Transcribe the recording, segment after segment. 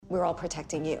we're all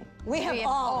protecting you. We have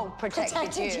all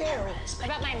protected you.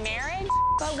 About my marriage?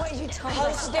 But what you told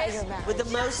us about your marriage. With the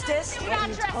mostest? What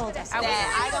you told us. Don't ever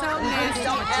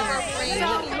bring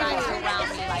anybody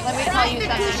around me like Let me tell you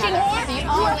something. The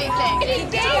only thing.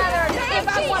 If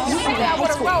I want to say that, I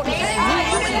would have wrote it.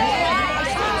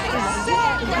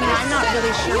 I'm not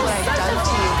really sure what I've done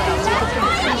to you, but I'll take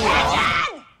it from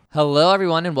you. Hello,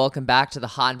 everyone, and welcome back to the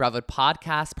Hot and Bravo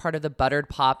podcast, part of the Buttered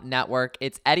Pop Network.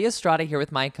 It's Eddie Estrada here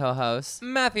with my co-host,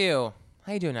 Matthew.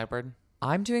 How you doing, Edward?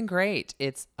 I'm doing great.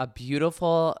 It's a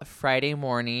beautiful Friday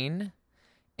morning,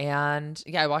 and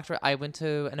yeah, I went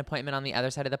to an appointment on the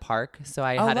other side of the park, so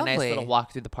I had a nice lovely. little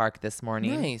walk through the park this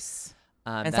morning. Nice.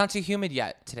 And it's that- not too humid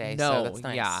yet today, No, so that's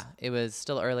nice. yeah, it was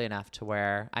still early enough to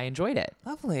where I enjoyed it.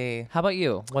 Lovely. How about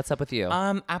you? What's up with you?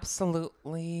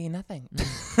 Absolutely nothing.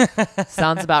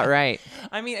 Sounds about right.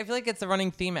 I mean, I feel like it's a running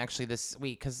theme actually this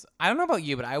week because I don't know about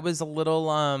you, but I was a little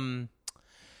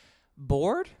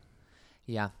bored.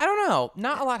 Yeah. I don't know.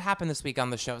 Not a lot happened this week on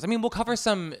the shows. I mean, we'll cover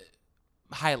some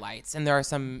highlights, and there are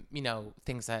some,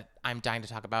 things that I'm dying to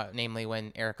talk about, namely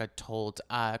when Erica told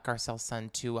Garcelle's son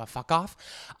to fuck off.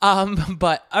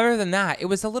 But other than that, it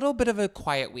was a little bit of a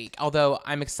quiet week, although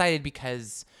I'm excited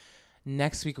because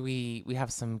next week we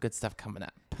have some good stuff coming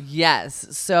up. Yes.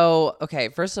 So, okay,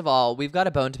 first of all, we've got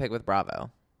a bone to pick with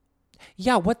Bravo.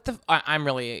 Yeah,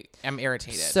 I'm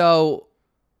irritated. So,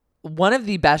 one of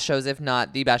the best shows, if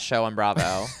not the best show on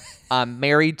Bravo,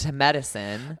 Married to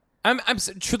Medicine.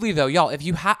 Truly though, y'all, if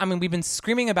you we've been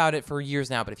screaming about it for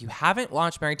years now, but if you haven't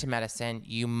watched Married to Medicine,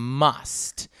 you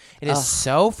must. It is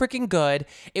so freaking good.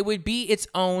 It would be its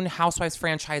own Housewives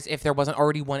franchise if there wasn't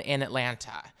already one in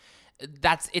Atlanta.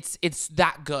 It's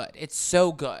that good. It's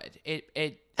so good.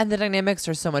 And the dynamics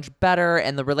are so much better,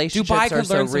 and the relationships Dubai are could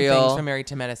so learn some real. things from Married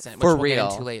to Medicine, which For we'll real.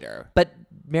 get into later. But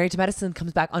Married to Medicine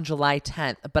comes back on July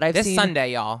 10th. But I've This seen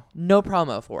Sunday, y'all. no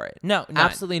promo for it. No, none.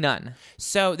 Absolutely none.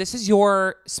 So this is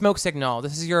your smoke signal.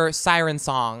 This is your siren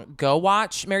song. Go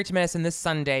watch Married to Medicine this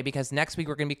Sunday because next week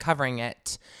we're going to be covering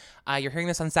it. You're hearing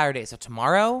this on Saturday. So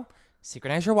tomorrow,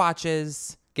 synchronize your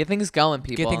watches. Get things going,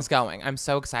 people. Get things going. I'm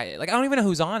so excited. Like, I don't even know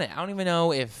who's on it. I don't even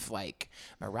know if,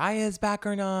 Mariah's back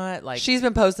or not. She's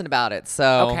been posting about it,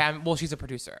 so. Okay, she's a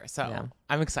producer, so Yeah.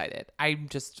 I'm excited. I'm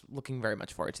just looking very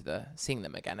much forward to seeing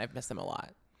them again. I've missed them a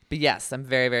lot. But yes, I'm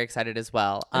very, very excited as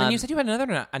well. And then you said you had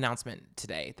another announcement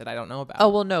today that I don't know about. Oh,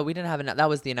 well, no, we didn't have that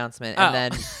was the announcement. Oh. And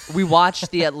then we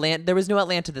watched the Atlanta. There was no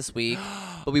Atlanta this week,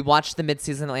 but we watched the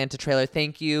mid-season Atlanta trailer.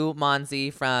 Thank you,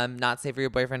 Monzi from Not Safe for Your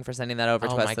Boyfriend, for sending that over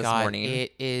to us this morning.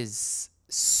 It is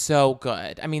so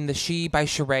good. I mean, the She by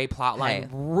Sheree plotline Hey.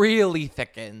 really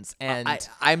thickens. And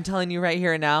I'm telling you right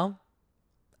here and now,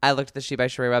 I looked at the She by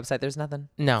Sheree website. There's nothing.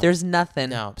 No. There's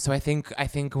nothing. no. So I think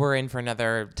we're in for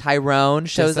another. Tyrone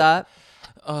shows up.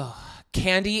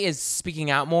 Candy is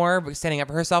speaking out more, standing up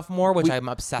for herself more, which I'm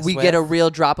obsessed with. We get a real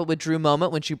drop it with Drew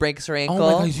moment when she breaks her ankle.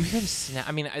 Oh my god, you hear the snap?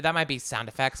 I mean, that might be sound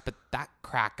effects, but that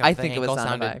crack of I the think it was ankle sound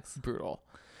sounded effects. brutal.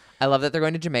 I love that they're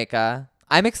going to Jamaica.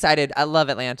 I'm excited. I love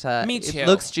Atlanta. Me too. It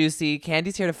looks juicy.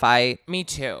 Candy's here to fight. Me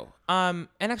too. And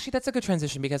actually, that's a good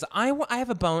transition because I have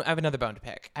another bone to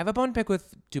pick. I have a bone to pick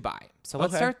with Dubai. So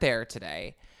let's Okay. start there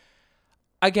today.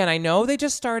 Again, I know they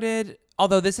just started,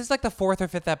 although this is like the 4th or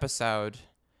 5th episode.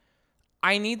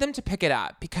 I need them to pick it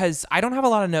up because I don't have a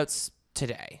lot of notes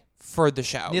today for the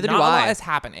show. Neither Not do a lot I. is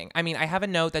happening. I mean, I have a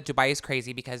note that Dubai is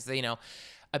crazy because,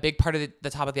 a big part of the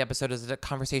top of the episode is a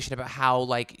conversation about how,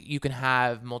 you can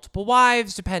have multiple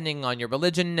wives depending on your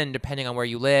religion and depending on where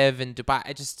you live. And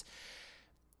Dubai,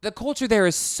 the culture there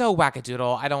is so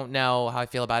wackadoodle. I don't know how I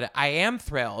feel about it. I am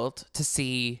thrilled to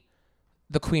see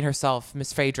the queen herself,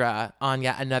 Miss Phaedra, on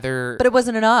yet another. But it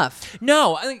wasn't enough.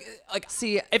 No, I think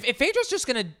See, if Phaedra's just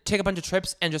gonna take a bunch of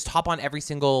trips and just hop on every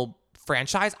single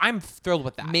franchise, I'm thrilled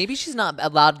with that. maybe she's not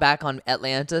allowed back on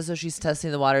Atlanta, so she's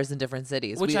testing the waters in different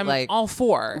cities. Which I'm all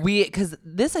for. Because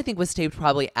this, I think, was taped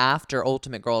probably after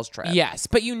Ultimate Girls Trip. Yes,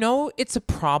 but it's a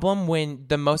problem when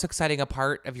the most exciting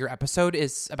part of your episode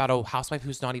is about a housewife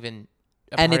who's not even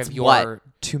a And part it's of your. what?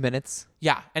 2 minutes?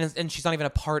 Yeah, and she's not even a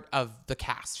part of the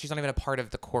cast. She's not even a part of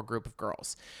the core group of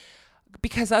girls.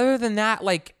 Because other than that,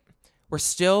 we're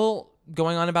still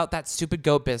going on about that stupid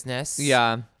goat business.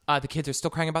 Yeah. The kids are still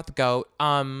crying about the goat.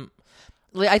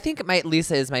 I think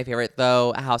Lisa is my favorite,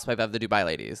 though, housewife of the Dubai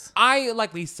ladies. I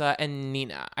like Lisa and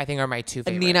Nina. I think are my two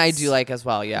favorites. And Nina I do like as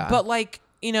well, yeah. But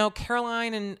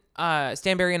Caroline and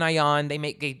Stanberry and Ayan, they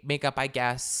make up, I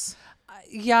guess.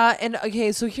 Yeah, and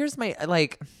okay, so here's my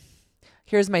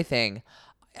thing.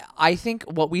 I think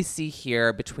what we see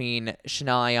here between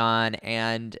Chanel Ayan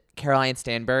and Caroline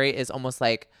Stanbury is almost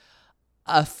like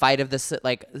a fight of the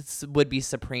like would be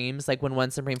Supremes, like when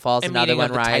one Supreme falls and another meeting one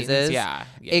of the Titans, rises. yeah.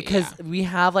 Because we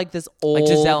have like this Like older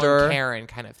Giselle and Karen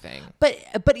kind of thing. But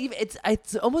even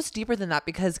it's almost deeper than that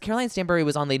because Caroline Stanbury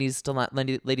was on Ladies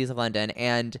of London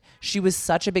and she was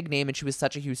such a big name and she was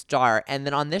such a huge star. And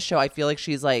then on this show, I feel like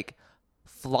she's like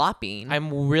flopping.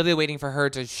 I'm really waiting for her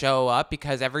to show up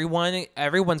because everyone's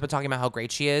been talking about how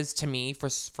great she is to me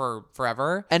for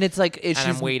forever. And it's like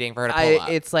I'm waiting for her to pull up.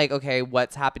 It's like, okay,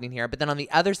 what's happening here? But then on the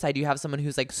other side, you have someone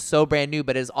who's like so brand new,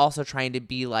 but is also trying to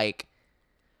be like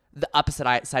the opposite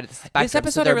side of the spectrum. This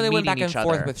episode, so I really went meeting back and each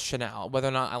forth other. with Chanel, whether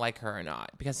or not I like her or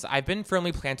not, because I've been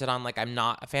firmly planted on like I'm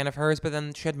not a fan of hers. But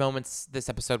then she had moments this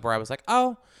episode where I was like,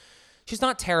 oh, she's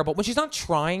not terrible. When she's not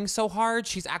trying so hard,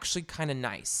 she's actually kind of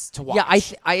nice to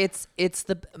watch. Yeah, it's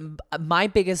the my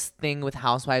biggest thing with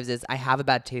Housewives is I have a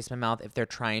bad taste in my mouth if they're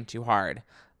trying too hard.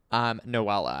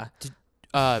 Noella.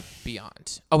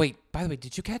 Beyond. Oh wait, by the way,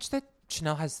 did you catch that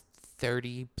Chanel has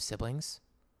 30 siblings?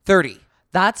 30.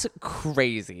 That's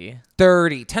crazy.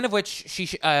 30. 10 of which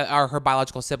she are her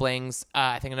biological siblings.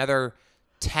 I think another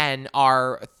 10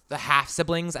 are the half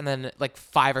siblings, and then like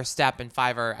 5 are step and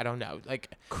 5 are, I don't know,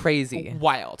 like Crazy.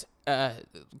 wild.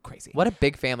 Crazy. What a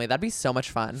big family. That'd be so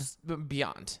much fun.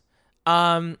 Beyond.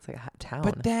 It's like a town.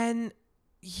 But then,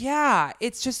 yeah,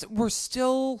 it's just there's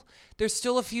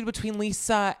still a feud between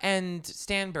Lisa and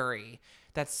Stanbury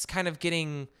that's kind of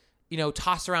getting,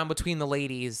 tossed around between the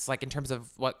ladies, like in terms of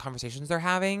what conversations they're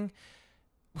having.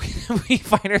 We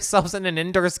find ourselves in an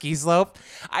indoor ski slope.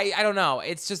 I don't know.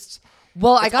 It's just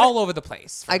all over the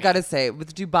place. I gotta say,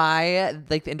 with Dubai,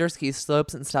 like the indoor ski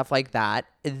slopes and stuff like that,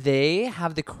 they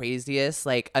have the craziest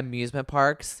like amusement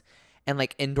parks and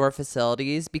like indoor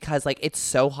facilities because like it's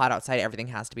so hot outside, everything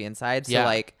has to be inside. So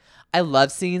like I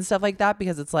love seeing stuff like that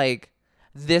because it's like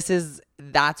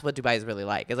that's what Dubai is really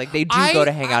like. It's like they do go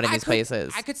to hang out in these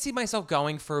places. I could see myself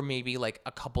going for maybe like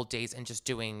a couple days and just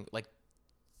doing like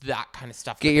that kind of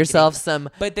stuff. Get yourself some,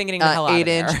 but then getting the hell out of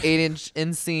there. 8-inch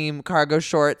inseam cargo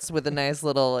shorts with a nice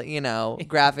little,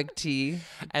 graphic tee.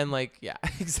 And like, yeah,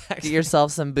 exactly. Get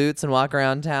yourself some boots and walk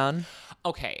around town.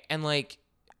 Okay, and like,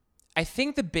 I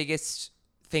think the biggest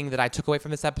thing that I took away from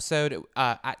this episode,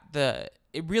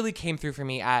 it really came through for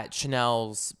me at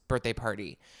Chanel's birthday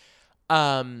party.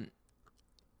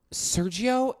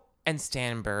 Sergio and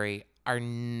Stanbury are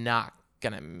not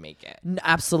gonna make it.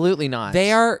 Absolutely not.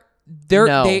 They are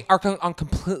on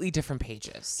completely different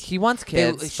pages. He wants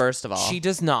kids, first of all. She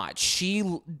does not. She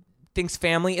thinks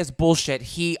family is bullshit.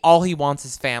 All he wants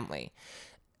is family.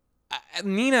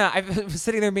 Nina, I was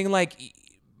sitting there being like,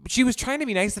 she was trying to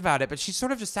be nice about it, but she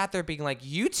sort of just sat there being like,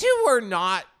 you two are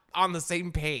not on the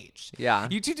same page. Yeah.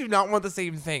 You two do not want the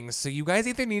same things. So you guys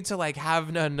either need to like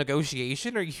have a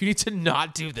negotiation or you need to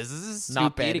not do this. This is stupid.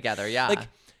 Not be together, yeah. Like,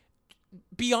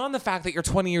 beyond the fact that you're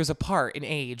 20 years apart in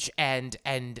age and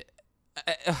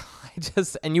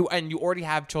you already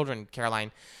have children,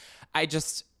 Caroline.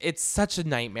 It's such a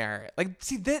nightmare. Like,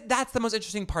 see, that's the most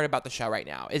interesting part about the show right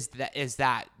now is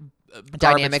that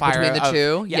dynamic between the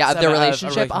two. Yes, of their a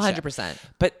relationship, 100%.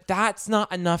 But that's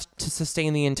not enough to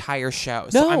sustain the entire show.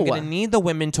 So I'm going to need the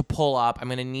women to pull up. I'm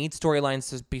going to need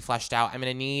storylines to be fleshed out.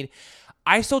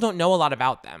 I still don't know a lot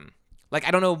about them. Like,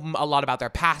 I don't know a lot about their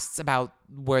pasts, about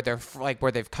where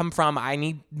they've come from. I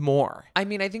need more. I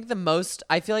mean, I think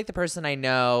I feel like the person I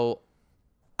know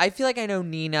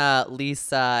Nina,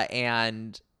 Lisa,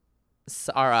 and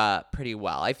Sarah pretty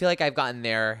well. I feel like I've gotten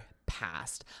their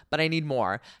past, but I need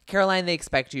more. Caroline, they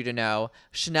expect you to know.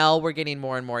 Chanel, we're getting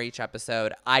more and more each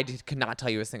episode. I could not tell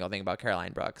you a single thing about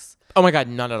Caroline Brooks. Oh my God,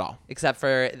 none at all. Except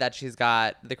for that she's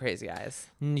got the crazy eyes.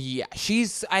 Yeah,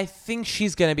 I think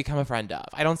she's going to become a friend of.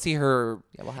 I don't see her,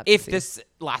 we'll have to if see. This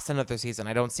lasts another season,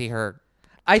 I don't see her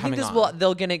I think coming on.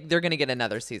 they're gonna get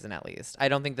another season at least. I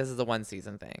don't think this is a 1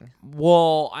 season thing.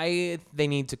 Well, they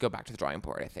need to go back to the drawing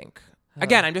board, I think.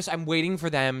 Again, I'm waiting for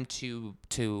them to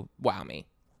wow me.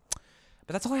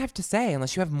 But that's all I have to say,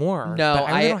 unless you have more. No, but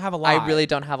I really don't have a lot. I really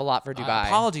don't have a lot for Dubai.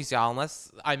 Apologies, y'all, unless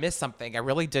I missed something. I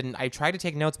really didn't. I tried to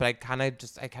take notes, but I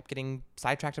kept getting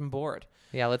sidetracked and bored.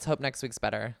 Yeah, let's hope next week's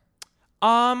better.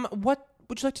 What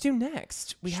would you like to do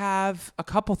next? We have a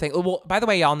couple things. Well, by the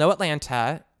way, y'all know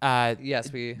Atlanta. Yes,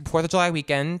 4th of July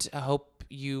weekend. I hope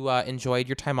you enjoyed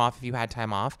your time off if you had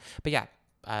time off. But yeah,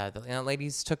 the Atlanta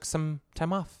ladies took some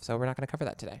time off, so we're not going to cover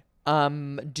that today.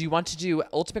 Do you want to do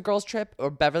Ultimate Girls Trip or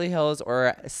Beverly Hills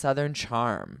or Southern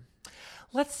Charm?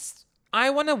 I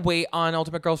want to wait on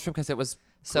Ultimate Girls Trip because it was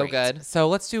so great. good. So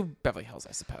let's do Beverly Hills,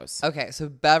 I suppose. Okay, so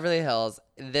Beverly Hills.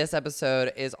 This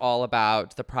episode is all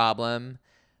about the problem.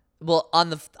 Well, on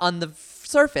the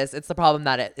surface, it's the problem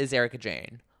that it is Erica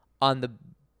Jane. On the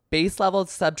base level,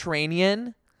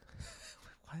 subterranean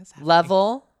What is happening?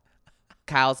 level,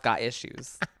 Kyle's got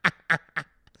issues.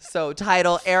 So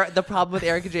title, the problem with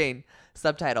Erica Jane.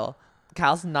 Subtitle,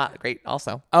 Kyle's not great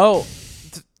also. Oh,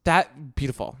 that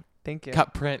beautiful. Thank you.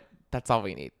 Cut print. That's all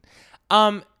we need.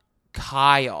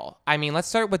 Kyle. I mean, let's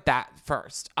start with that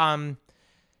first. Again,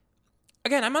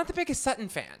 I'm not the biggest Sutton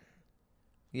fan.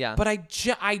 Yeah. But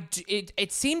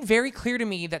it seemed very clear to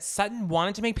me that Sutton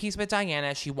wanted to make peace with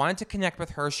Diana. She wanted to connect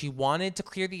with her. She wanted to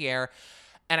clear the air.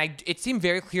 And it seemed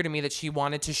very clear to me that she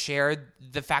wanted to share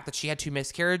the fact that she had 2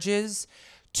 miscarriages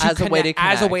As a way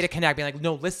to connect. Being like,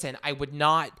 no, listen, I would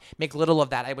not make little of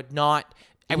that. I would not,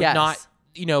 Yes.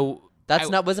 you know.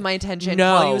 Wasn't my intention.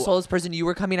 No. Calling you a soulless person. You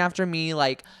were coming after me.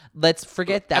 Like, let's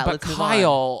forget that. But Let's move on.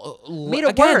 Kyle Made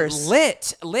it again, worse.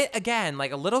 Lit again,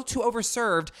 like a little too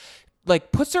overserved,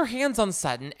 like puts her hands on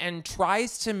Sutton and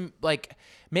tries to like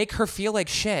make her feel like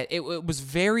shit. It was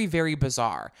very, very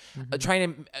bizarre.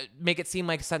 Trying to make it seem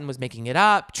like Sutton was making it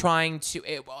up, I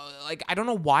don't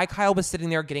know why Kyle was sitting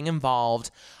there getting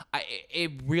involved.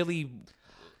 It really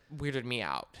weirded me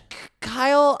out.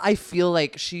 Kyle, I feel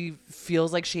like she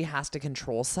feels like she has to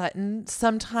control Sutton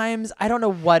sometimes. I don't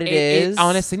know what it is.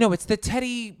 Honestly, no, it's the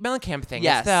Teddy Mellencamp thing.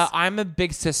 Yes. It's I'm a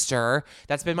big sister.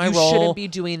 That's been my You role. shouldn't be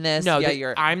doing this. No,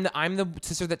 Yeah, I'm the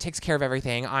sister that takes care of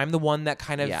everything. I'm the one that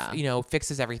kind of Yeah.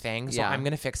 fixes everything. So Yeah. I'm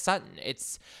gonna fix Sutton.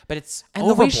 But and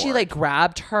the way she overboard. like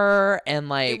grabbed her and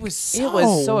like It was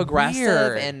so so aggressive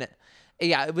weird. and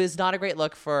yeah, it was not a great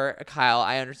look for Kyle.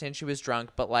 I understand she was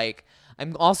drunk, but like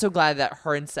I'm also glad that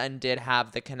her and Sutton did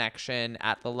have the connection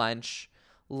at the lunch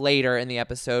later in the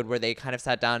episode where they kind of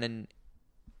sat down and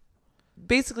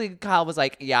basically Kyle was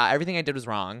like, yeah, everything I did was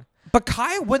wrong. But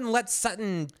Kyle wouldn't let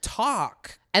Sutton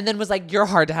talk. And then was like, you're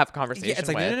hard to have a conversation Yeah, it's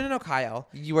like with. no, Kyle.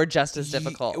 You are just as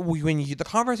difficult. When the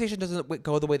conversation doesn't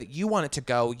go the way that you want it to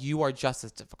go, you are just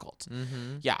as difficult.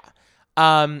 Mm-hmm. Yeah.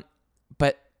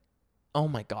 But oh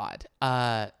my God.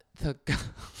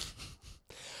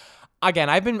 Again,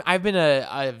 I've been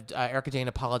a Erica Jane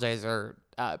apologizer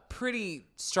pretty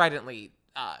stridently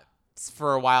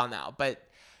for a while now, but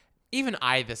even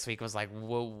I this week was like,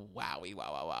 whoa, wowie,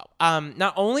 wow.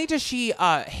 Not only does she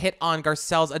hit on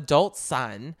Garcelle's adult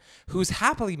son, who's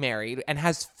happily married and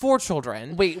has 4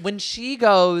 children. Wait, when she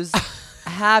goes,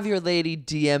 have your lady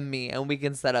DM me and we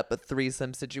can set up a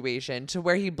threesome situation, to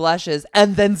where he blushes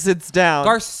and then sits down.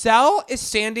 Garcelle is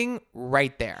standing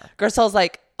right there. Garcelle's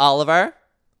like, Oliver.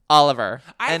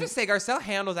 I have to say, Garcelle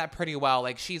handles that pretty well.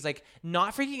 Like, she's like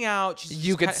not freaking out.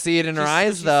 You could see it in her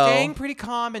eyes, she's though. Staying pretty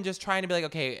calm and just trying to be like,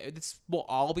 okay, this will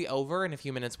all be over in a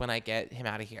few minutes when I get him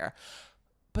out of here.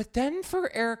 But then for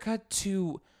Erica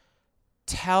to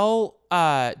tell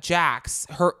Jax,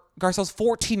 Garcelle's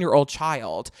 14-year-old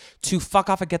child, to fuck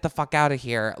off and get the fuck out of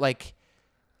here, like,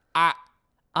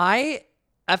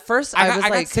 At first, I got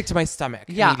like sick to my stomach.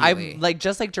 Yeah, immediately. I'm like,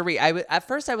 just like Dorit. At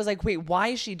first I was like, wait, why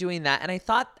is she doing that? And I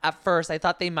thought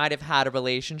they might have had a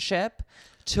relationship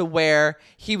to where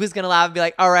he was gonna laugh and be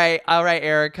like, all right,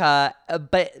 Erica.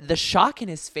 But the shock in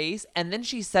his face, and then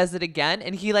she says it again,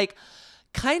 and he like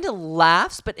kind of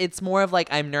laughs, but it's more of like,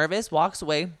 I'm nervous, walks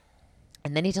away,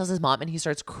 and then he tells his mom, and he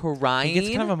starts crying. He gets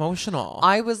kind of emotional.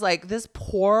 I was like, this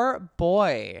poor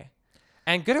boy.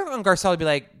 And good on Garcelle to be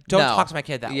like, don't No. talk to my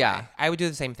kid that Yeah. way. I would do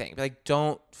the same thing. Be like,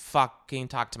 don't fucking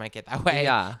talk to my kid that way.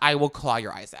 Yeah. I will claw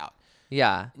your eyes out.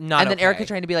 Yeah. Not and then okay. Erica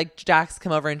trying to be like, Jax,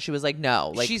 come over, and she was like,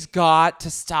 no. Like, she's got to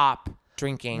stop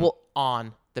drinking Well-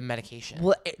 on the medication.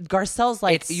 well, Garcelle's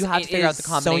like, you have to figure out the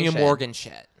combination. Sonia Morgan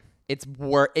shit. It's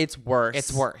worse.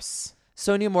 It's worse.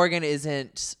 Sonia Morgan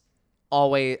isn't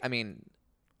always. I mean,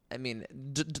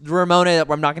 Ramona.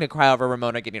 I'm not going to cry over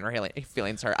Ramona getting her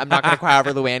feelings hurt. I'm not going to cry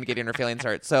over Luann getting her feelings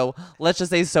hurt. So let's just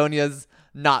say Sonia's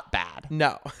not bad.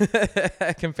 No,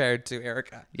 compared to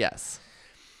Erica. Yes.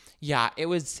 Yeah, it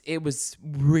was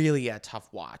really a tough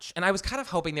watch, and I was kind of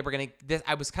hoping they were gonna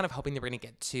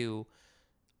get to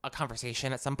a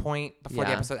conversation at some point before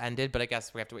the Yeah. episode ended. But I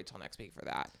guess we have to wait till next week for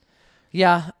that.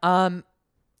 Yeah.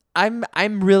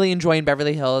 I'm really enjoying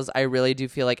Beverly Hills. I really do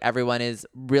feel like everyone is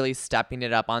really stepping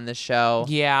it up on this show.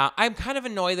 Yeah, I'm kind of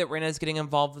annoyed that Rinna's getting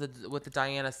involved with the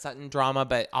Diana Sutton drama,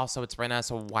 but also it's Rinna,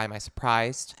 so why am I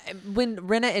surprised? When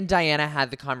Rinna and Diana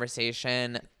had the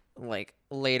conversation, like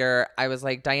later, I was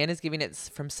like, Diana's giving it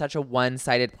from such a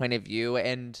one-sided point of view,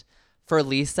 and for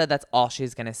Lisa, that's all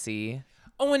she's gonna see.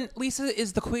 Oh, and Lisa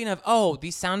is the queen of,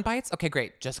 these sound bites? Okay,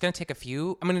 great. Just going to take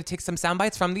I'm going to take some sound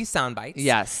bites from these sound bites.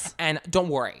 Yes. And don't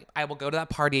worry. I will go to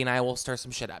that party and I will stir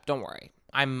some shit up. Don't worry.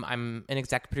 I'm an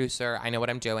exec producer. I know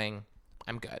what I'm doing.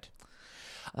 I'm good.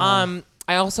 I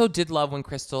also did love when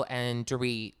Crystal and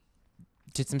Dorit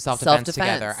did some self-defense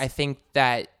together. I think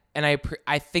that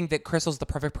I think that Crystal's the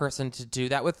perfect person to do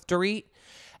that with Dorit.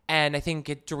 And I think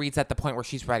Dorit's at the point where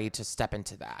she's ready to step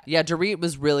into that. Yeah, Dorit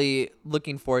was really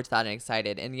looking forward to that and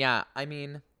excited. And yeah, I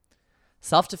mean,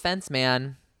 self-defense,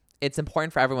 man. It's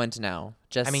important for everyone to know.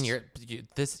 Just, I mean, you're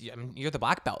the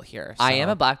black belt here. I so. am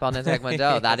a black belt in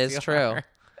Taekwondo. That Yes, is you true. are.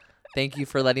 Thank you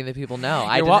for letting the people know.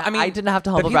 I didn't have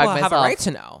to humble the brag people myself. have a right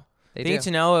to know. They need do.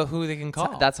 to know who they can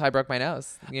call. That's how I broke my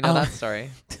nose. You know that story.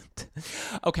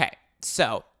 Okay,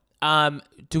 so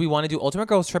do we want to do Ultimate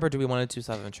Girls Trip or do we want to do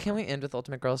Southern Charm? Can we end with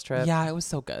Ultimate Girls Trip? Yeah, it was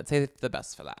so good. Say the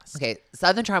best for last. Okay,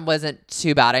 Southern Charm wasn't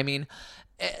too bad. I mean,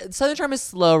 Southern Charm is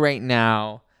slow right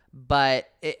now, but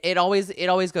it always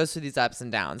goes through these ups and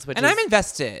downs. And I'm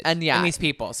invested and yeah, in these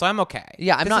people, so I'm okay.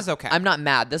 Yeah, This is okay. I'm not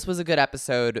mad. This was a good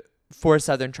episode for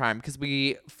Southern Charm because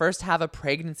we first have a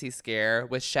pregnancy scare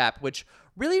with Shep, which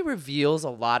really reveals a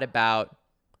lot about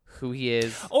who he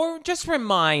is. Or just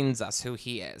reminds us who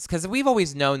he is. Because we've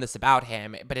always known this about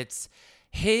him, but it's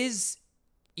his,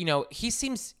 he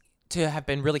seems to have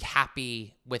been really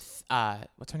happy with,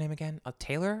 what's her name again?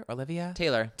 Taylor? Olivia?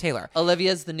 Taylor.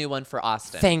 Olivia's the new one for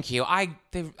Austin. Thank you.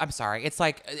 I'm sorry. It's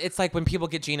like when people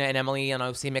get Gina and Emily and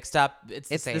OC mixed up. It's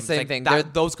the same like thing. They're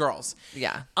those girls.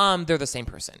 Yeah. They're the same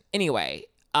person. Anyway,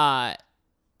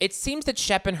 it seems that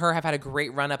Shep and her have had a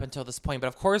great run up until this point, but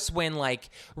of course when like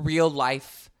real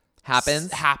life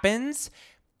happens,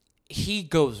 he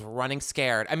goes running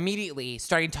scared immediately,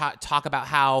 starting to talk about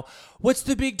how, what's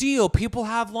the big deal? People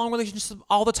have long relationships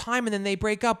all the time and then they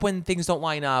break up when things don't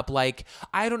line up. Like,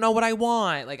 I don't know what I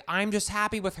want. Like, I'm just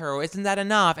happy with her. Isn't that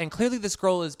enough? And clearly this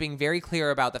girl is being very clear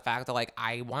about the fact that, like,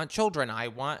 I want children. I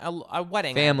want a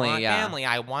wedding. Family, I want family.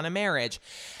 I want a marriage.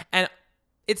 And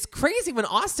it's crazy when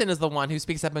Austin is the one who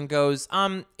speaks up and goes,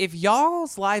 if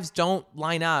y'all's lives don't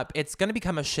line up, it's going to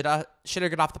become a shit or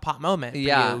get off the pot moment for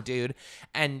you, dude.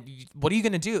 And what are you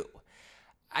going to do?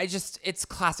 It's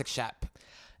classic Shep.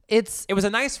 It was a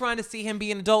nice run to see him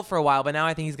be an adult for a while, but now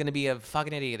I think he's going to be a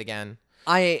fucking idiot again.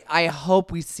 I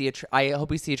hope we see a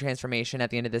transformation at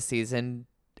the end of this season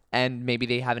and maybe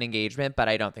they have an engagement, but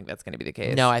I don't think that's going to be the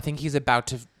case. No, I think he's about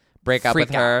to break up with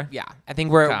her. Yeah. I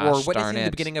think we're Gosh, witnessing the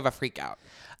beginning of a freak out.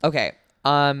 Okay.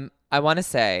 I want to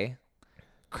say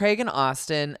Craig and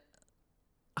Austin,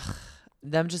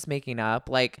 them just making up.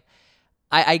 Like,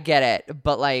 I get it,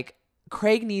 but like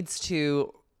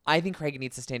I think Craig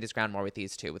needs to stand his ground more with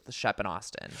these two, with the Shep and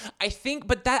Austin. I think,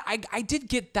 but that I did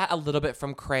get that a little bit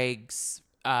from Craig's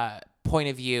point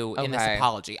of view in this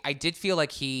apology. I did feel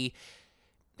like he's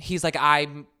like,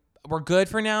 we're good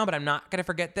for now, but I'm not going to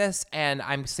forget this, and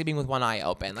I'm sleeping with one eye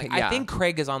open. Like, I think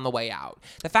Craig is on the way out.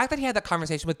 The fact that he had that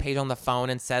conversation with Paige on the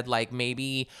phone and said, like,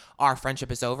 maybe our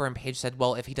friendship is over, and Paige said,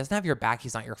 well, if he doesn't have your back,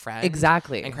 he's not your friend.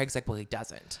 Exactly. And Craig's like, well, he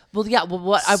doesn't. Well, yeah,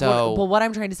 what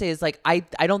I'm trying to say is, like, I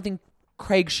don't think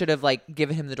Craig should have, like,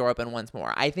 given him the door open once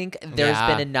more. I think there's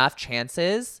been enough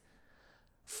chances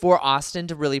for Austin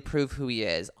to really prove who he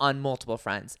is on multiple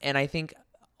fronts. And I think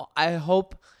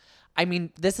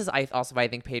this is also why I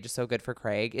think Paige is so good for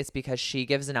Craig. It's because she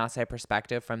gives an outside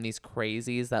perspective from these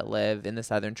crazies that live in the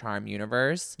Southern Charm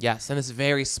universe. Yes, in this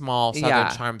very small Southern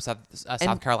Charm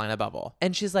South Carolina bubble.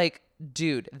 And she's like,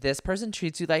 dude, this person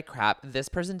treats you like crap. This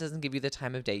person doesn't give you the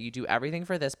time of day. You do everything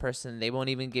for this person. They won't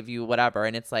even give you whatever.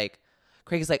 And it's like,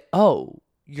 Craig is like, oh,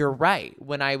 you're right.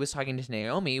 When I was talking to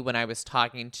Naomi, when I was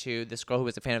talking to this girl who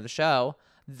was a fan of the show,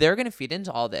 they're going to feed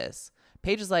into all this.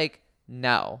 Paige is like,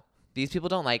 no. These people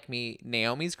don't like me.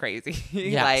 Naomi's crazy.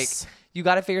 Yes. Like, you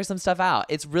got to figure some stuff out.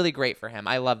 It's really great for him.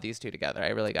 I love these two together. I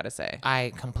really got to say.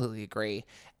 I completely agree.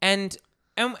 And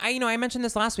I mentioned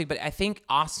this last week, but I think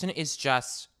Austin is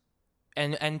just,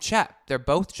 and Shep, they're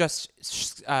both just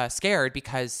scared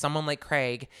because someone like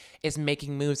Craig is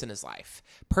making moves in his life.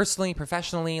 Personally,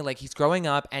 professionally, like he's growing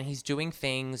up and he's doing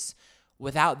things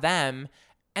without them.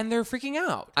 And they're freaking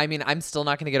out. I mean, I'm still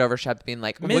not going to get over Shep being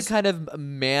like, what kind of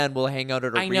man will hang out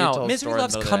at a retail store? Misery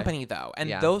loves company, though. And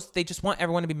they just want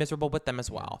everyone to be miserable with them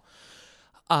as well.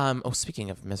 Speaking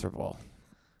of miserable,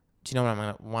 do you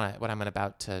know what I'm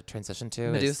about to transition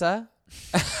to? Medusa?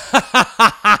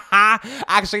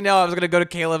 Actually, no, I was going to go to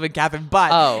Caleb and Catherine,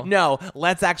 but no,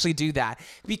 let's actually do that.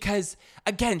 Because,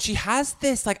 again, she has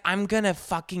this, like, I'm going to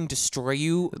fucking destroy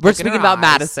you. We're speaking about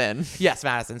Madison. Yes,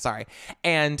 Madison, sorry.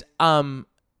 And,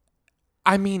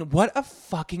 I mean, what a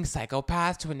fucking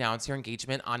psychopath to announce your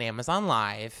engagement on Amazon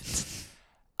Live.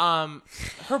 The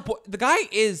guy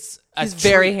is he's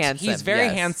very handsome. He's very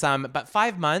handsome, but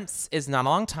 5 months is not a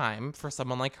long time for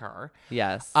someone like her.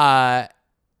 Yes. And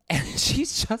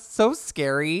she's just so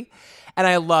scary. And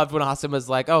I loved when Austin was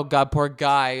like, "Oh God, poor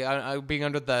guy, being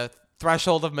under the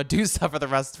threshold of Medusa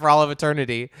for all of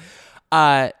eternity."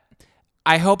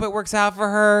 I hope it works out for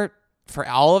her for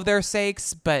all of their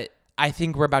sakes, but I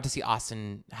think we're about to see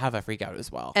Austin have a freak out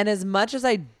as well. And as much as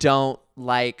I don't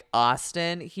like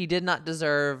Austin, he did not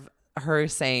deserve her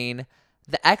saying,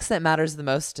 the ex that matters the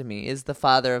most to me is the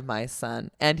father of my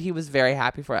son. And he was very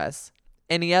happy for us.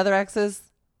 Any other exes,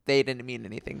 they didn't mean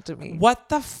anything to me. What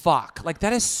the fuck? Like,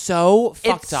 that is so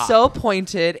fucked up. It's so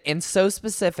pointed and so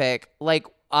specific. Like,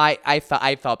 I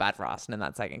felt bad for Austin in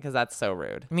that second because that's so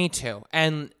rude. Me too.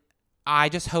 And I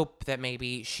just hope that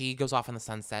maybe she goes off in the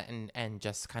sunset and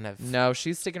just kind of... No,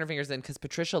 she's sticking her fingers in because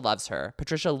Patricia loves her.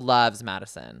 Patricia loves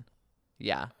Madison.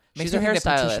 Yeah. Makes She's her me think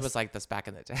that Patricia hairstylist. was like this back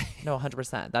in the day. No,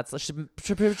 100%. That's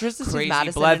Patricia's Crazy,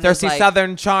 Madison bloodthirsty and is like,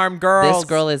 Southern charm girl. This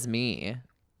girl is me.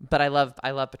 But I love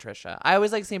Patricia. I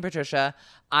always like seeing Patricia.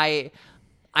 I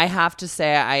have to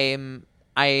say I am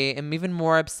even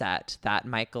more upset that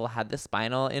Michael had the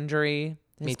spinal injury,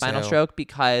 Me spinal too. stroke,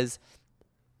 because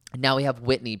now we have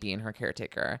Whitney being her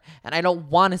caretaker. And I don't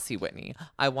want to see Whitney.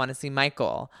 I want to see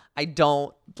Michael. I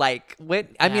don't like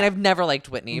Whitney. I mean, Yeah. I've never liked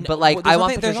Whitney, No, but like there's I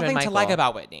want nothing- Patricia There's nothing and to Michael. like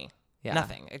about Whitney. Yeah.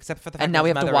 Nothing. Except for the fact And now that we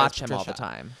his have to mother is watch him all the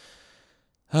Patricia.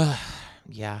 time.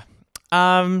 Yeah.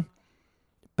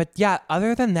 But yeah,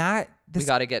 other than that, We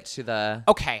got to get to the...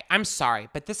 okay, I'm sorry,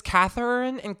 but this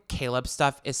Catherine and Caleb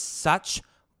stuff is such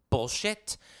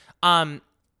bullshit. I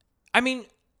mean,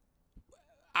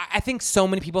 I think so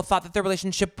many people thought that their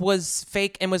relationship was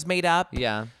fake and was made up.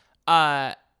 Yeah.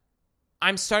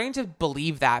 I'm starting to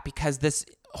believe that because this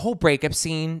whole breakup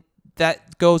scene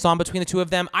that goes on between the two of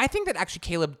them, I think that actually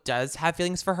Caleb does have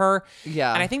feelings for her.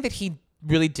 Yeah. And I think that he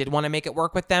really did want to make it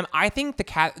work with them. I think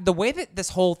the way that this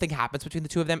whole thing happens between the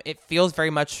two of them, it feels very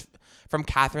much from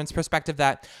Catherine's perspective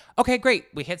that, okay, great.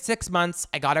 We hit 6 months.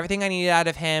 I got everything I needed out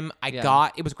of him.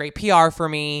 It was great PR for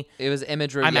me. It was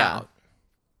imagery. I'm yeah. out.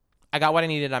 I got what I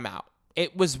needed. I'm out.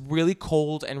 It was really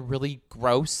cold and really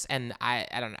gross. And I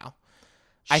don't know.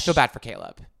 I feel bad for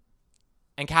Caleb.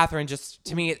 And Catherine just,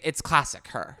 to me, it's classic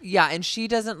her. Yeah, and she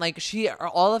doesn't like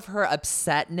all of her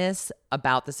upsetness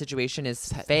about the situation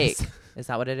is fake. Is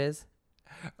that what it is?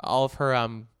 All of her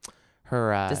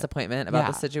Disappointment about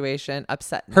the yeah. situation,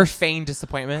 upsetness. her feigned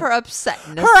disappointment. her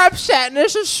upsetness. Her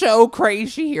upsetness is so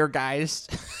crazy here, guys.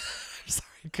 Sorry,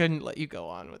 I couldn't let you go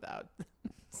on without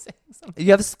saying something.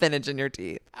 You have spinach in your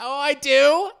teeth. Oh, I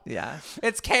do? Yeah,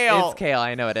 It's kale. it's kale.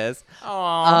 I know it is.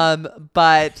 Aw.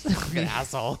 But Fucking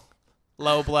asshole.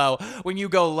 Low blow. When you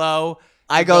go low,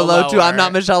 I you go low too. lower. I'm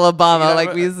not Michelle Obama You know,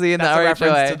 like we see in the that's a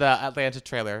reference RHOA. to the Atlanta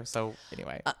trailer. So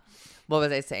anyway. What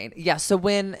was I saying? Yeah, so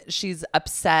when she's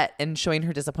upset and showing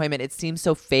her disappointment, it seems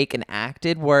so fake and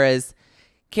acted, whereas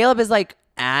Caleb is like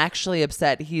actually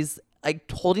upset. He's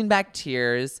like holding back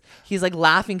tears. He's like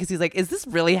laughing because he's like, is this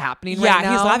really happening right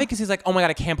now? He's laughing because he's like, oh my God,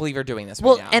 I can't believe you're doing this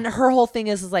Well, right now. and her whole thing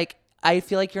is like, I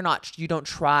feel like you don't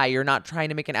try. You're not trying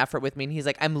to make an effort with me. And he's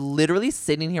like, I'm literally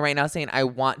sitting here right now saying, I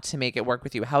want to make it work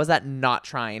with you. How is that not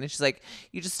trying? And she's like,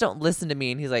 you just don't listen to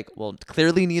me. And he's like, well,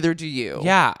 clearly neither do you.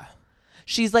 yeah.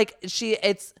 She's like,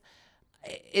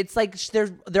 it's like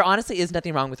there honestly is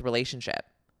nothing wrong with the relationship.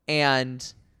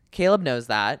 And Caleb knows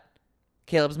that.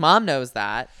 Caleb's mom knows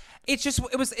that. It's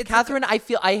Catherine, I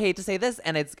hate to say this,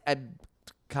 and it's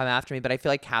come after me, but I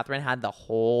feel like Catherine had the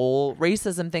whole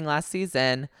racism thing last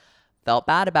season, felt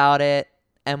bad about it,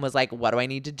 and was like, what do I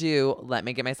need to do? Let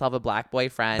me get myself a black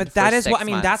boyfriend. But for that is 6 what, I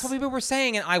mean, that's months. what people were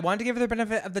saying. And I wanted to give her the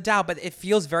benefit of the doubt, but it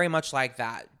feels very much like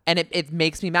that. And it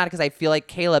makes me mad because I feel like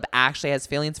Caleb actually has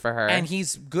feelings for her. And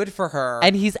he's good for her.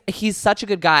 And he's such a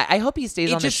good guy. I hope he stays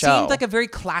it on the just show. seemed like a very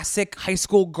classic high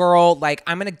school girl. Like,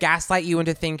 I'm going to gaslight you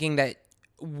into thinking that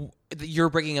you're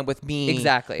breaking up with me.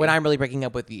 Exactly. When I'm really breaking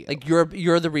up with you. like you're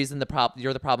the reason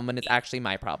you're the problem when it's actually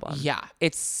my problem. yeah.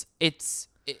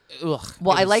 Ugh.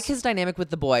 Well, I It was- like his dynamic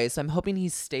with the boys, so I'm hoping he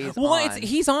stays Well, on.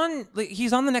 he's on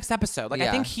the next episode. Like, I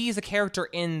Yeah. think he's a character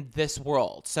in this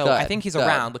world. So I Good, think he's good.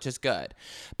 around, which is good.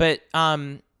 But,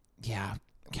 yeah.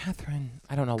 Catherine,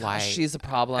 I don't know why. She's a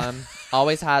problem.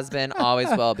 Always has been, always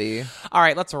will be. All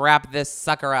right, let's wrap this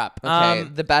sucker up. Okay,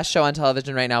 the best show on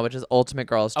television right now, which is Ultimate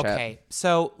Girls Trip. Okay,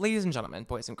 so ladies and gentlemen,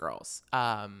 boys and girls,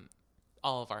 all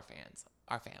of our fans,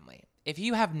 our family, if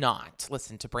you have not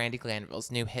listened to Brandi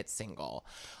Glanville's new hit single,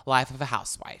 Life of a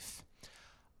Housewife,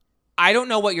 I don't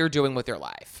know what you're doing with your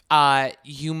life.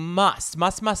 You must go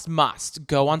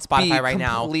on Spotify Be right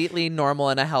now completely normal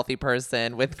and a healthy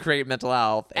person with great mental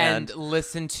health. and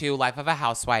listen to Life of a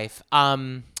Housewife.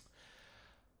 I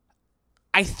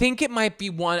think it might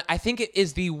be I think it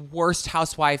is the worst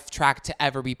housewife track to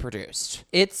ever be produced.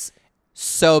 it's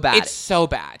so bad. It's so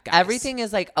bad, guys. Everything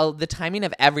is like, the timing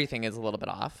of everything is a little bit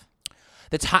off.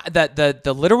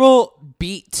 The literal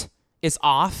beat is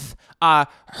off.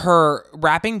 Her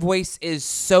rapping voice is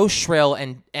so shrill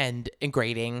and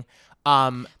grating.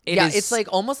 It's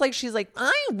like almost like she's like,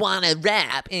 I want to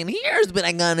rap, and here's what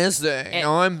I'm gonna say.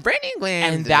 I'm Brittany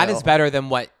Glanville. And that is better than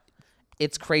what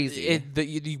it's crazy.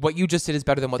 What you just did is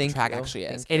better than what the Thank track you. actually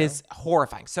is. Thank It you. is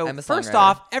horrifying. So I'm a first songwriter.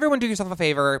 off, everyone do yourself a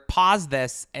favor, pause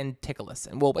this and take a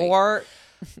listen. We'll wait. Or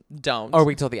don't. Or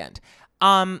wait till the end.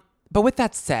 But with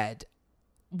that said,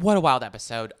 what a wild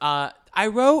episode. I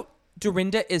wrote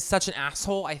Dorinda is such an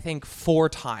asshole, I think 4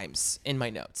 times in my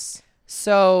notes.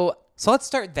 So let's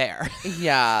start there.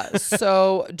 yeah.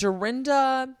 So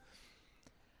Dorinda,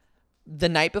 the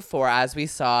night before, as we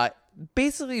saw,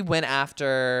 basically went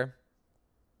after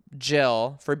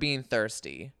Jill for being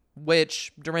thirsty,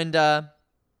 which Dorinda,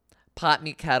 pot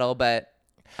me kettle, but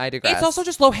I digress. It's also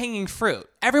just low-hanging fruit.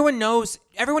 Everyone knows,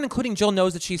 everyone including Jill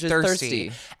knows that she's Just thirsty.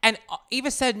 thirsty. And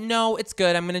Eva said, no, it's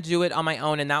good. I'm going to do it on my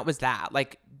own. And that was that.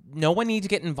 Like, no one needs to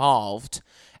get involved.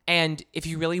 And if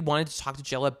you really wanted to talk to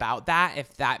Jill about that,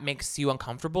 if that makes you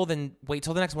uncomfortable, then wait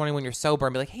till the next morning when you're sober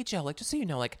and be like, hey, Jill, like, just so you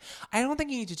know, like, I don't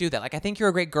think you need to do that. Like, I think you're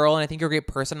a great girl and I think you're a great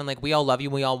person. And like, we all love you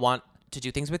and we all want to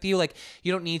do things with you. Like,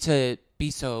 you don't need to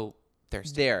be so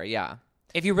thirsty. there, yeah.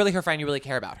 If you're really her friend, you really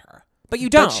care about her. But you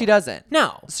don't. But she doesn't.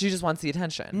 No. She just wants the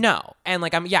attention. No. And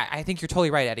like, I think you're totally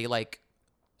right, Eddie. Like,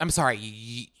 I'm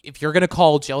sorry. If you're going to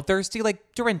call Jill thirsty,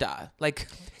 like Dorinda, like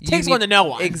takes one to know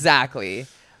one. Exactly.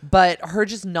 But her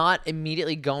just not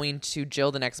immediately going to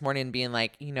Jill the next morning and being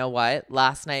like, you know what?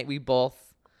 Last night we both,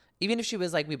 even if she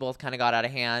was like, we both kind of got out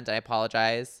of hand. I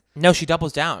apologize. No, she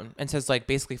doubles down and says like,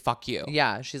 basically, fuck you.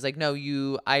 Yeah. She's like, no,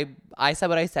 I said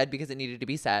what I said because it needed to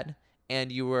be said.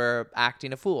 And you were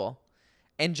acting a fool.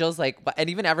 And Jill's like, and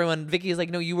even everyone, Vicky's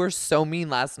like, no, you were so mean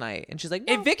last night. And she's like,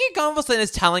 no, If Vicky Gunvalson is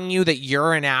telling you that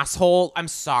you're an asshole, I'm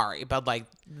sorry, but like,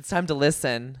 it's time to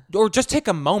listen. or just take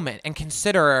a moment and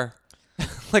consider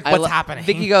like what's happening.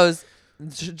 Vicky goes,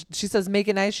 she says, make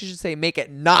it nice. She should say, make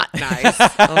it not nice.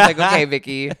 I was like, okay,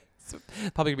 Vicky.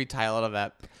 Probably gonna be titled of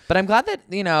that. But I'm glad that,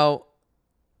 you know,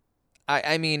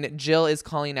 I mean, Jill is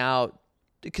calling out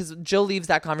because Jill leaves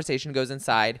that conversation, goes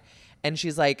inside, and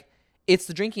she's like, it's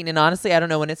the drinking. And honestly, I don't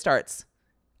know when it starts.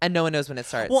 And no one knows when it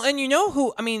starts. Well, and you know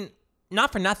who, I mean,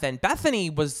 not for nothing, Bethany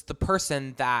was the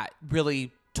person that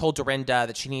really told Dorinda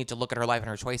that she needed to look at her life and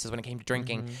her choices when it came to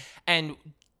drinking. Mm-hmm. And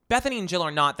Bethany and Jill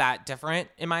are not that different,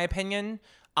 in my opinion.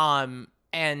 And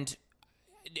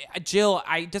Jill,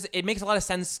 it makes a lot of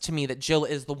sense to me that Jill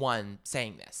is the one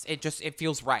saying this. It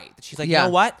feels right. That she's like, Yeah. you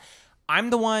know what? I'm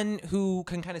the one who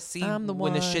can kind of see I'm the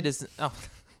when the one. shit is. Oh.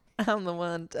 I'm the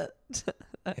one.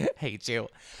 Hate you.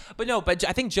 But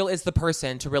I think Jill is the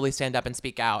person to really stand up and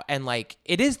speak out. And like,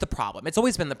 it is the problem. It's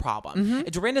always been the problem. Mm-hmm.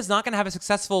 Dorinda's not going to have a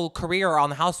successful career on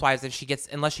the Housewives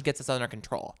unless she gets this under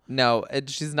control. No,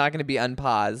 she's not going to be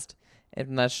unpaused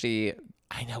unless she.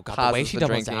 I know, God, the Pauses way she the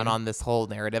doubles drinking. down on this whole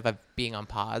narrative of being on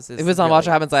pause is It was on really Watch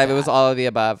What Happens Live. It was sad. all of the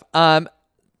above.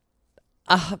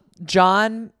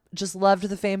 John just loved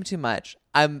the fame too much.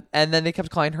 And then they kept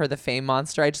calling her the fame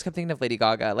monster. I just kept thinking of Lady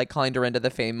Gaga, like calling Dorinda the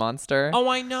fame monster. Oh,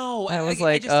 I know. I was I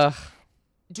like, just- ugh.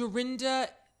 Dorinda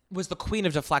was the queen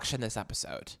of deflection this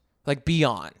episode. Like,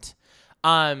 beyond.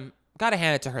 Gotta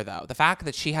hand it to her, though. The fact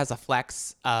that she has a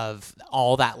flex of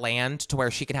all that land to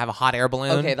where she can have a hot air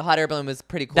balloon. Okay, the hot air balloon was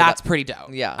pretty cool. That's pretty dope.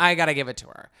 Yeah. I gotta give it to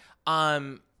her.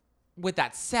 With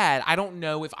that said, I don't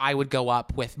know if I would go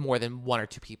up with more than 1 or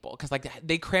 2 people because like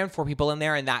they crammed 4 people in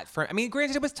there, and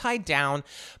granted it was tied down,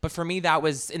 but for me that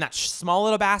was in that small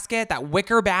little basket, that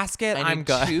wicker basket. I I'm need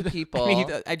good. 2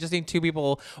 people. I just need 2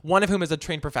 people. One of whom is a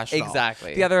trained professional.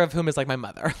 Exactly. The other of whom is like my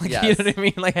mother. Like, Yes. you know what I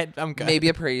mean? Like I'm good. Maybe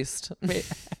a priest.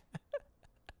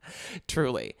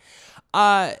 Truly.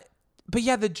 But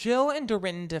yeah, the Jill and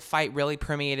Dorinda fight really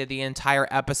permeated the entire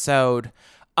episode.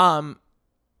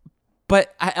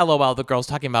 But LOL, the girl's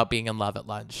talking about being in love at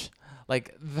lunch.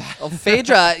 Like that. Well,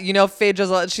 Phaedra,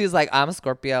 Phaedra's, she's like, I'm a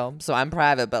Scorpio, so I'm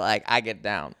private, but like I get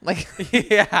down. Like,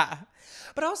 Yeah.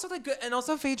 But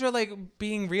also Phaedra like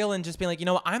being real and just being like, you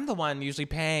know what, I'm the one usually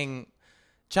paying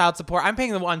child support. I'm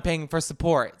paying the one paying for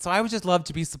support. So I would just love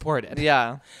to be supported.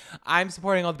 yeah. I'm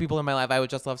supporting all the people in my life. I would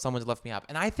just love someone to lift me up.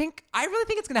 And I really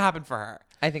think it's gonna happen for her.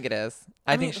 I think it is.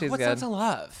 I think she's what's good. not to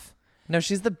love? No,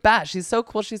 she's the best. She's so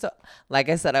cool. She's so, like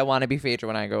I said, I want to be Phaedra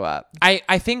when I grow up. I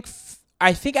think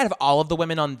out of all of the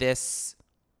women on this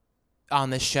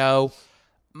show,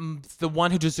 the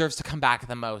one who deserves to come back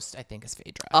the most, I think, is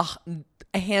Phaedra.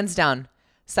 Hands down.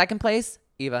 Second place,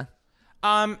 Eva.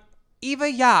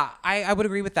 Eva, yeah, I would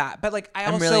agree with that. But like,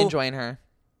 I'm really enjoying her.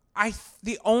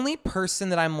 The only person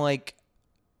that I'm like,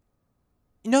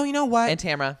 no, you know what? And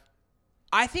Tamara.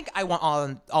 I think I want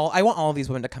all of these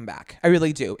women to come back. I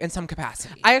really do, in some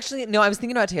capacity. I was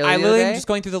thinking about Taylor. I the literally other am day. just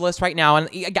going through the list right now, and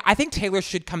I think Taylor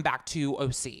should come back to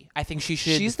OC. I think she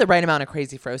should. She's the right amount of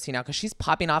crazy for OC now because she's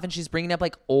popping off and she's bringing up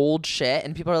like old shit,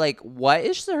 and people are like, "What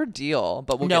is her deal?"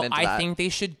 But we'll get into that. I think they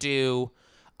should do,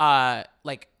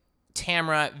 like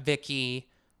Tamra, Vicky,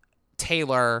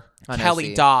 Taylor, On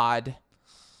Kelly OC. Dodd,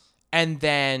 and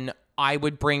then I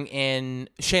would bring in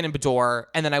Shannon Bedore,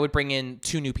 and then I would bring in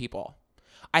 2 new people.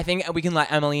 I think we can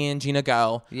let Emily and Gina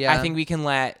go. Yeah. I think we can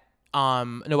let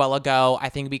Noella go. I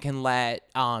think we can let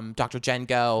Dr. Jen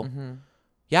go. Mm-hmm.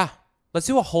 Yeah. Let's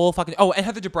do a whole fucking... Oh, and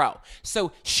Heather Dubrow.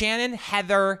 So Shannon,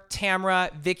 Heather,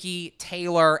 Tamra, Vicky,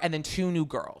 Taylor, and then 2 new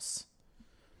girls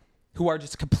who are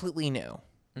just completely new.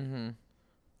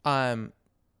 Mm-hmm.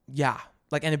 Yeah.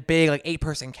 Like in a big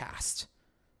 8-person cast.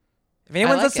 If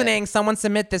anyone's like listening, someone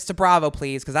submit this to Bravo,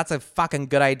 please, because that's a fucking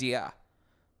good idea.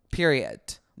 Period.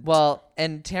 Well,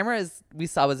 and Tamara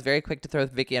was very quick to throw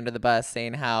Vicky under the bus,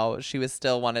 saying how she was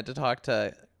still wanted to talk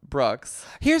to Brooks.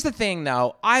 Here's the thing,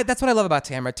 though. That's what I love about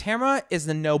Tamara. Tamara is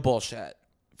the no bullshit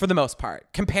for the most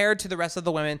part. Compared to the rest of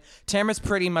the women, Tamara's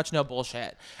pretty much no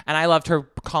bullshit. And I loved her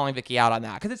calling Vicky out on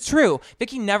that. Because it's true.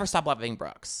 Vicky never stopped loving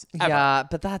Brooks. Ever. Yeah,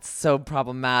 but that's so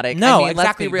problematic. No, I mean,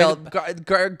 exactly. Let's be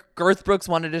real. Girth Brooks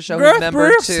wanted to show Girth his member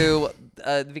Brooks. to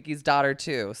Vicky's daughter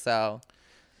too. So,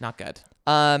 Not good.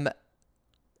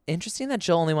 interesting that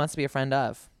Jill only wants to be a friend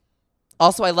of.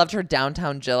 Also, I loved her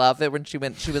downtown Jill outfit when she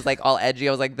went. She was like all edgy.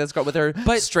 I was like, this girl with her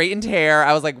straightened hair.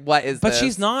 I was like, what is But this?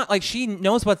 she's not, she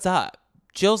knows what's up.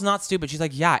 Jill's not stupid. She's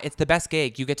like, yeah, it's the best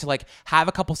gig. You get to have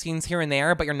a couple scenes here and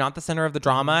there, but you're not the center of the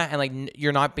drama, and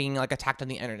you're not being attacked on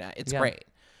the internet. It's great.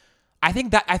 I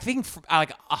think a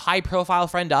high profile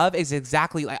friend of is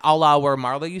exactly a la where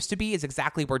Marla used to be, is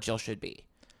exactly where Jill should be.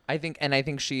 I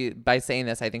think she, by saying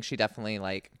this, I think she definitely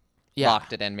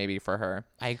locked it in maybe for her.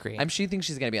 I agree. She thinks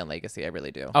she's gonna be on Legacy. I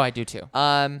really do. Oh, I do too.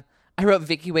 I wrote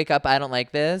Vicky wake up. I don't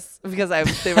like this because I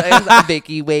was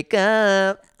Vicky wake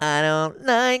up. I don't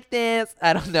like this.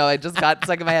 I don't know. It just got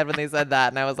stuck in my head when they said that,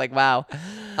 and I was like, wow.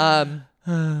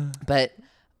 But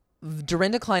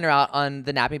Dorinda Kleiner out on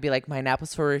the nap and be like, my nap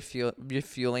was for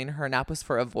refueling. Her nap was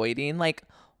for avoiding. Like,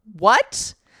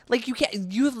 what?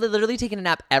 You've literally taken a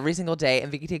nap every single day, and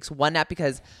Vicky takes one nap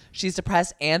because she's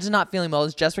depressed and not feeling well,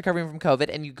 is just recovering from COVID,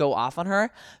 and you go off on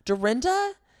her.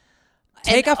 Dorinda,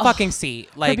 take a fucking seat.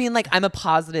 Her being like, I'm a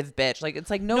positive bitch. It's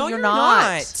like, no, you're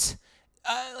not.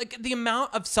 The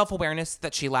amount of self-awareness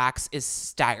that she lacks is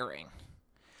staggering.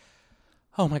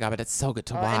 Oh my God, but it's so good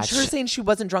to watch. And her saying she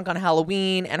wasn't drunk on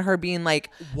Halloween, and her being like,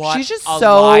 what she's just a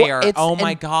so liar. it's- Oh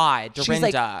my and God,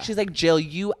 Dorinda. She's like, Jill,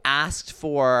 you asked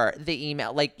for the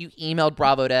email. You emailed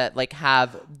Bravo to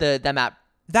have them at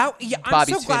I'm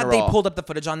Bobby's so glad funeral. they pulled up the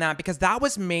footage on that, because that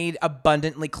was made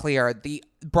abundantly clear. The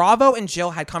Bravo and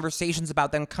Jill had conversations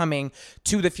about them coming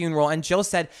to the funeral, and Jill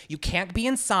said, you can't be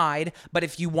inside, but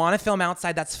if you want to film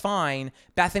outside, that's fine.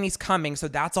 Bethany's coming, so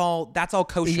that's all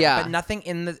kosher. Yeah. But nothing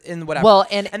in whatever. Well,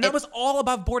 and that was all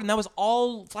above board, and that was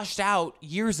all fleshed out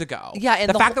years ago. Yeah, and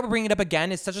the the fact whole- that we're bringing it up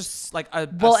again is such a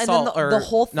Well, assault, and then the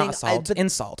whole thing- not assault, but-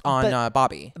 insult on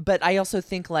Bobby. But I also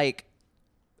think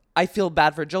I feel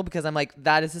bad for Jill because I'm like,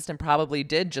 that assistant probably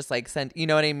did just send, you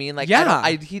know what I mean?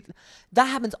 Yeah. That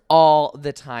happens all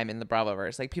the time in the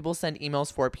Bravoverse. People send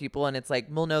emails for people, and it's like,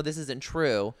 well, no, this isn't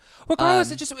true.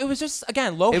 Regardless, it was just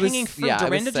again low hanging fruit. yeah, it was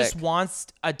Dorinda just sick. wants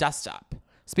a dust up.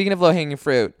 Speaking of low hanging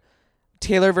fruit,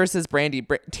 Taylor versus Brandy.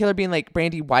 Taylor being like,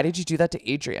 Brandy, why did you do that to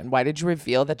Adrian? Why did you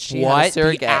reveal that she had a What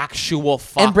surrogate? the actual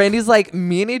fuck? And Brandy's like,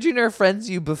 me and Adrian are friends,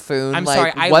 you buffoon. I'm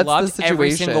sorry, I what's loved the every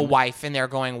situation? single wife in there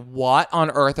going, what on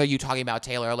earth are you talking about,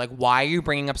 Taylor? Why are you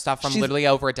bringing up stuff from literally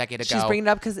over a decade ago? She's bringing it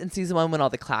up because in season 1, when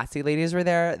all the classy ladies were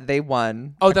there, they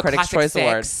won the Critics' Classic Choice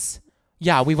Award. Six.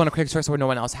 Yeah, we won a Critics' Choice Award no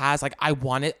one else has. I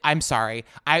want it. I'm sorry.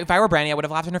 If I were Brandy, I would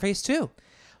have laughed in her face too.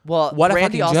 Well, What a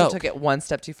Brandy fucking also joke. took it one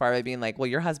step too far by being like, well,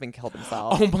 your husband killed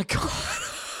himself. Oh my God.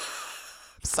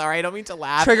 Sorry, I don't mean to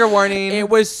laugh. Trigger warning. It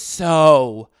was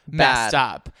so messed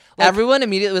Bad. up. Everyone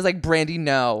immediately was like, Brandy,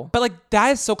 no. But that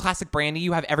is so classic Brandy.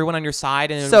 You have everyone on your side,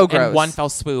 and So in gross. one fell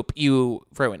swoop, you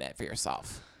ruin it for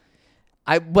yourself.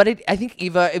 I think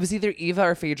Eva, it was either Eva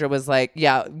or Phaedra was like,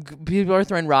 yeah, people are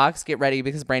throwing rocks, get ready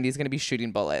because Brandy's going to be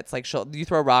shooting bullets. You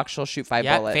throw a rock, she'll shoot 5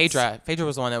 Yeah, bullets. Phaedra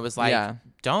was the one that was like, Yeah.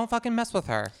 don't fucking mess with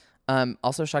her.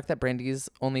 Also shocked that Brandy's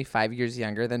only 5 years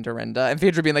younger than Dorinda. And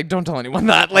Phaedra being like, don't tell anyone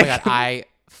that. Oh my God, I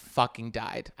fucking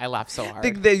died. I laughed so hard.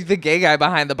 the gay guy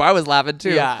behind the bar was laughing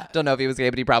too. Yeah. Don't know if he was gay,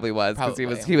 but he probably was because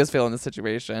Probably. he was feeling the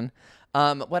situation.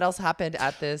 What else happened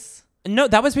at this? No,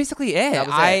 that was basically it. That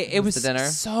was it. It was the dinner.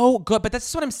 so good. But that's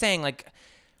just what I'm saying.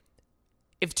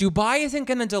 if Dubai isn't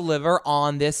going to deliver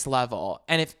on this level,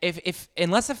 and if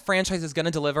unless a franchise is going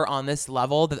to deliver on this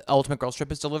level that Ultimate Girls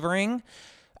Trip is delivering,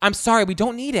 I'm sorry, we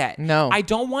don't need it. No. I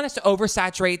don't want us to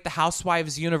oversaturate the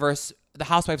Housewives universe, the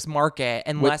Housewives market,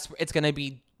 unless it's going to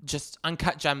be just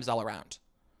uncut gems all around.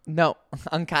 No,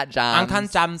 uncut gems.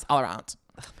 Uncut gems all around.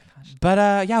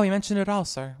 But yeah, we mentioned it all,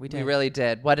 sir. We did. We really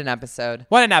did. What an episode.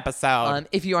 What an episode.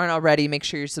 If you aren't already, make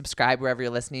sure you're subscribed wherever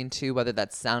you're listening to, whether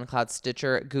that's SoundCloud,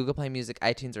 Stitcher, Google Play Music,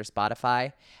 iTunes, or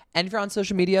Spotify. And if you're on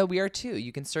social media, we are too.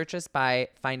 You can search us by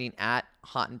finding at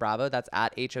Hot and Bravo. That's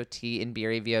at HOT and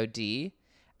BRAVOD.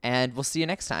 And we'll see you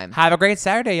next time. Have a great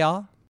Saturday, y'all.